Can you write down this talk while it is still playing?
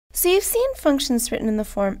So you've seen functions written in the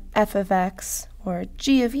form f of x, or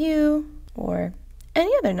g of u, or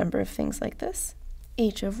any other number of things like this,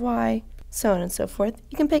 h of y, so on and so forth.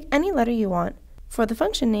 You can pick any letter you want for the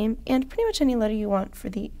function name and pretty much any letter you want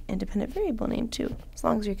for the independent variable name too, as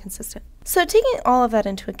long as you're consistent. So taking all of that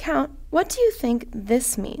into account, what do you think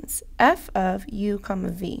this means, f of u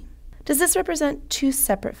comma v? Does this represent two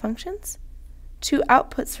separate functions, two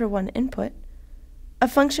outputs for one input, a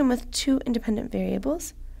function with two independent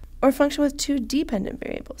variables, or a function with two dependent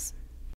variables?